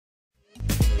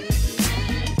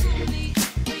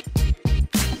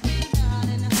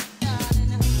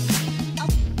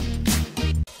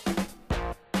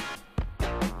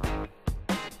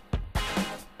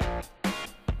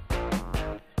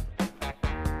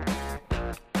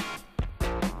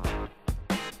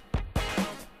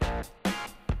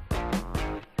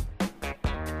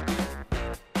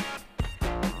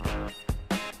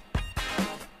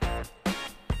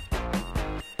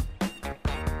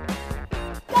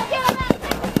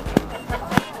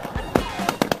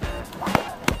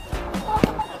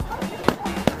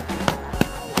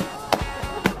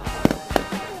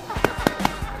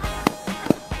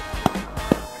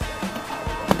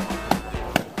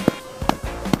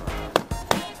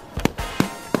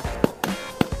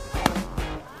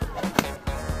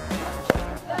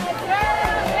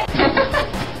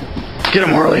Get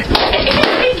him, Harley.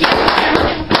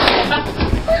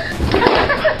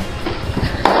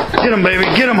 Get him, baby.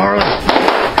 Get him, Harley.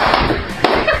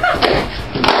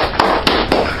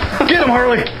 Get him,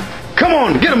 Harley. Come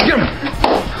on, get him, get him.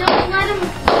 Don't let him.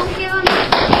 Don't give him.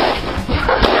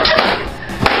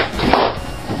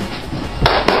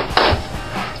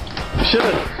 Should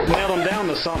have nailed him down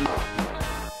to something.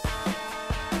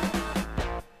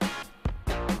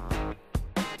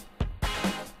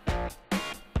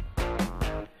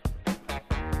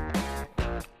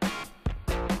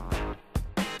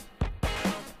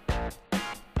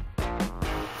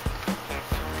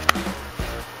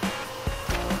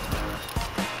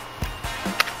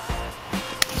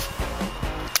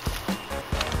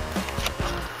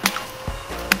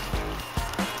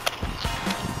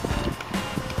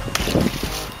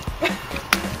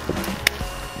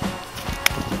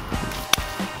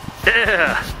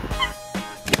 Yeah!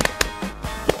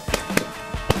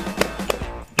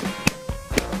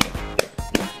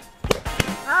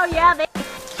 Oh yeah, they.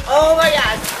 Oh my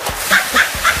god!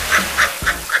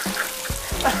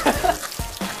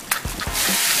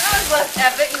 That was less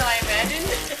epic than I imagined.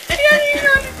 He doesn't even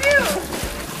know what to do.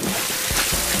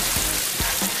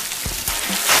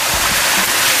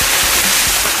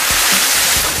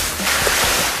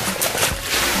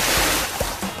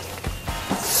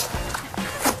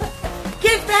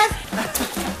 Get fast!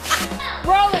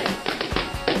 Rolling!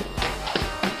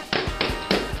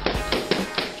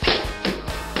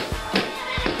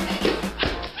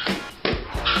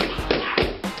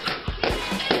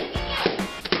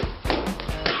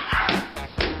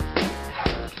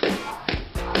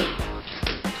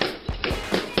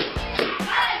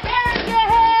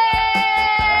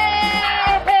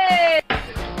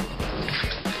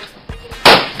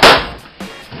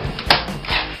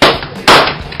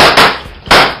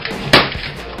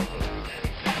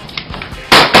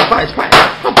 It's fine.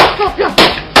 Stop, yeah.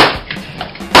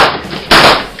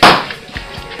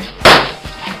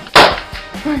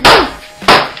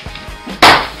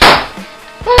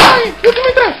 Ay, look at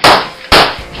me there.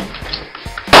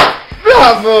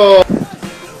 Bravo!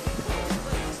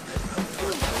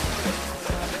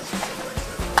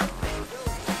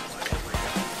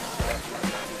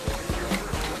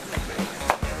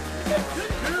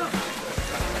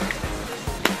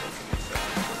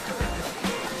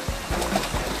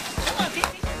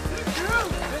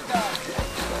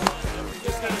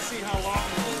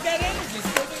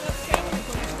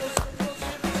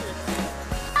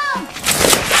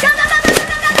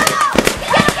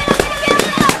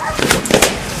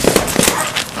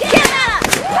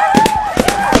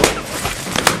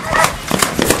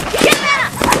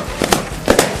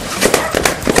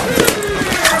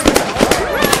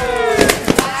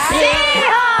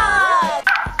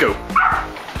 Go.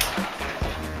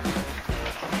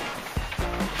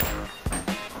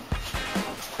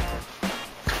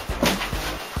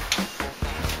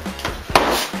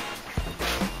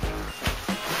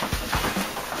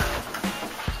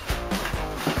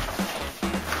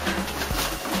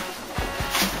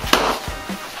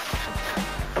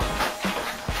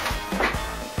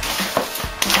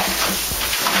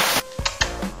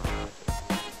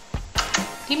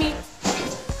 Give me.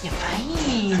 You're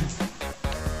fine.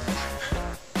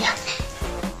 Yeah.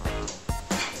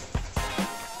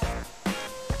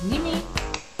 Give me.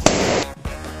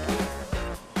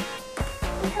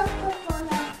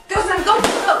 Go, son, go,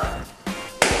 go.